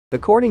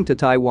According to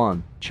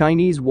Taiwan,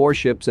 Chinese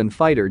warships and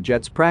fighter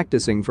jets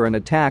practicing for an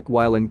attack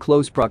while in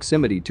close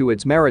proximity to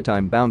its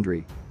maritime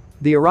boundary.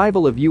 The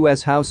arrival of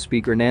U.S. House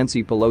Speaker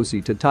Nancy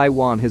Pelosi to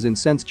Taiwan has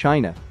incensed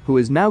China, who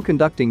is now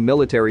conducting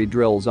military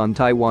drills on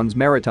Taiwan's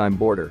maritime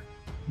border.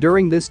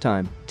 During this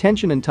time,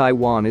 tension in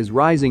Taiwan is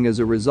rising as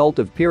a result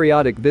of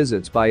periodic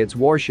visits by its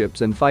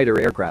warships and fighter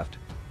aircraft.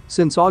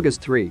 Since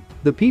August 3,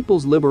 the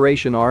People's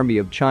Liberation Army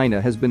of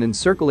China has been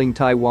encircling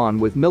Taiwan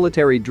with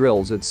military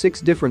drills at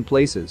 6 different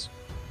places.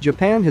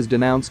 Japan has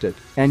denounced it,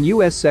 and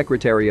U.S.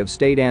 Secretary of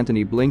State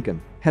Antony Blinken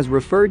has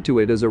referred to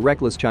it as a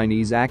reckless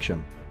Chinese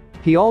action.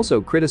 He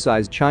also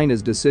criticized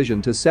China's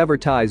decision to sever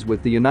ties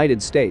with the United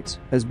States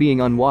as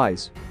being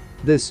unwise.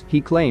 This,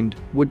 he claimed,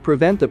 would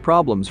prevent the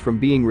problems from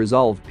being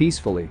resolved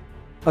peacefully.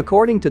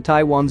 According to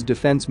Taiwan's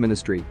defense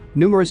ministry,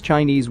 numerous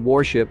Chinese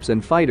warships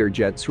and fighter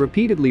jets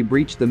repeatedly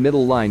breached the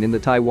middle line in the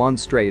Taiwan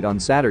Strait on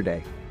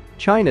Saturday.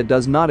 China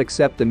does not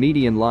accept the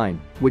median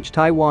line, which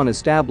Taiwan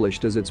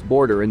established as its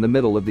border in the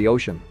middle of the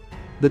ocean.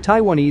 The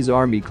Taiwanese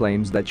army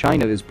claims that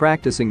China is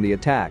practicing the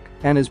attack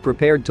and is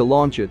prepared to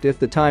launch it if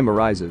the time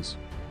arises.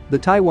 The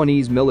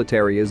Taiwanese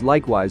military is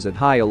likewise at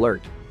high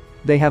alert.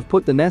 They have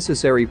put the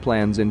necessary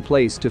plans in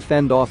place to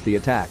fend off the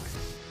attack.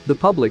 The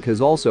public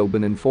has also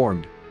been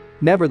informed.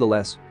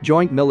 Nevertheless,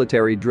 joint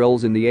military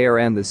drills in the air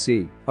and the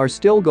sea are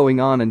still going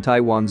on in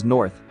Taiwan's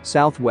north,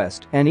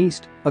 southwest, and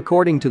east,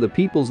 according to the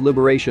People's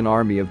Liberation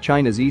Army of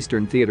China's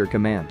Eastern Theater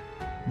Command.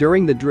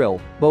 During the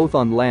drill, both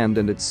on land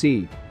and at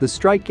sea, the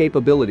strike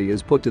capability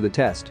is put to the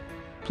test.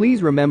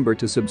 Please remember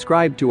to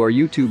subscribe to our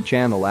YouTube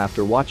channel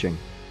after watching.